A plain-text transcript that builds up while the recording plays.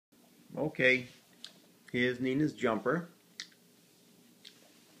Okay, here's Nina's jumper.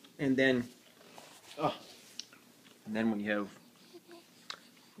 And then we have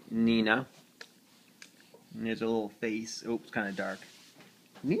Nina. And there's a little face. Oh, it's kind of dark.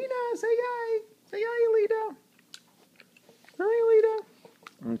 Nina, say hi. Say hi, Alita. Hi,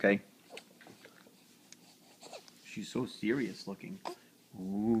 Alita. Okay. She's so serious looking.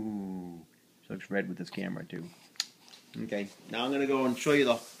 Ooh. She looks red with this camera, too. Okay. Now I'm going to go and show you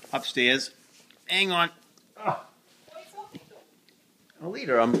the upstairs. Hang on.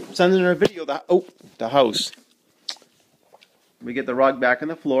 Alita, I'm sending her a video. The house. We get the rug back on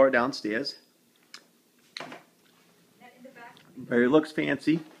the floor downstairs. It looks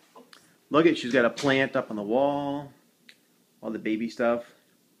fancy. Look at, she's got a plant up on the wall. All the baby stuff.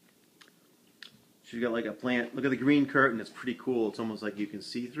 She's got like a plant. Look at the green curtain. It's pretty cool. It's almost like you can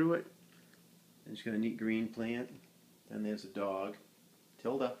see through it. And she's got a neat green plant. And there's a dog.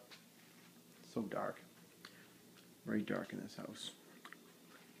 Tilda. So dark. Very dark in this house.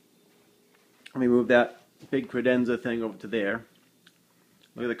 Let me move that big credenza thing over to there.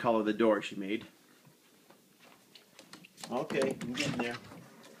 Look at the color of the door she made. Okay, I'm getting there.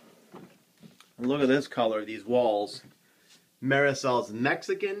 And look at this color, these walls. Marisol's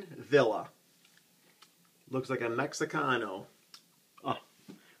Mexican Villa. Looks like a Mexicano. Oh,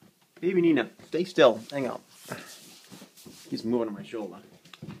 baby Nina, stay still. Hang on. He's moving on my shoulder.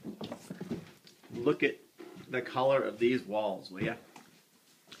 Look at the color of these walls, will ya?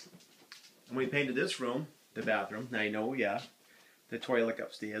 And we painted this room, the bathroom. Now you know, yeah. The toilet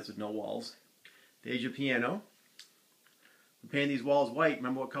upstairs with no walls. There's your piano. We painted these walls white.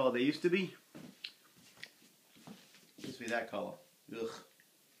 Remember what color they used to be? Used to be that color. Ugh.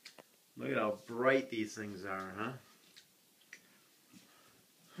 Look at how bright these things are, huh?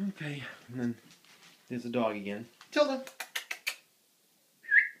 Okay, and then there's the dog again. Tilda!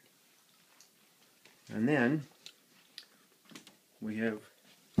 And then we have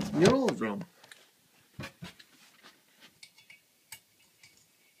Noel's room.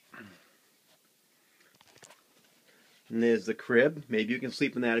 And there's the crib. Maybe you can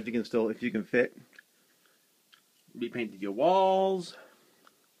sleep in that if you can fit. We painted your walls.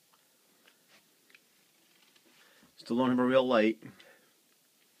 Still don't have a real light.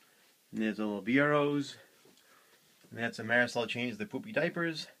 And there's the little bureaus. And that's a Marisol changed the poopy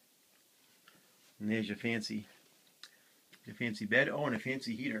diapers. And there's your fancy bed. Oh, and a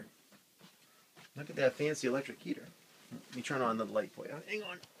fancy heater. Look at that fancy electric heater. Let me turn on the light for you. Hang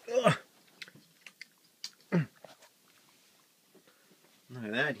on. Ugh. Look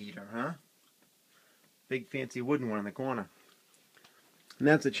at that heater, huh? Big fancy wooden one in the corner. And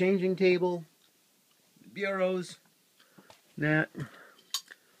that's a changing table. Bureaus. That.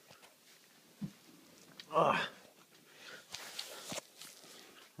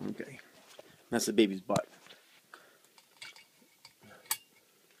 Okay. That's the baby's butt.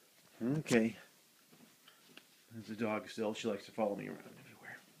 Okay. There's a dog still. She likes to follow me around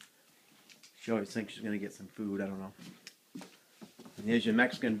everywhere. She always thinks she's going to get some food. I don't know. And here's your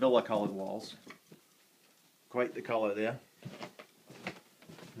Mexican Villa colored walls. Quite the color there.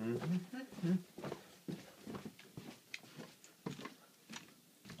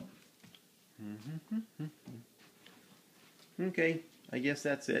 Okay, I guess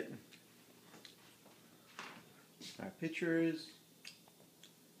that's it. Our pictures.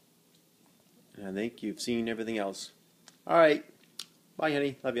 And I think you've seen everything else. Alright. Bye,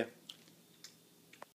 honey. Love you.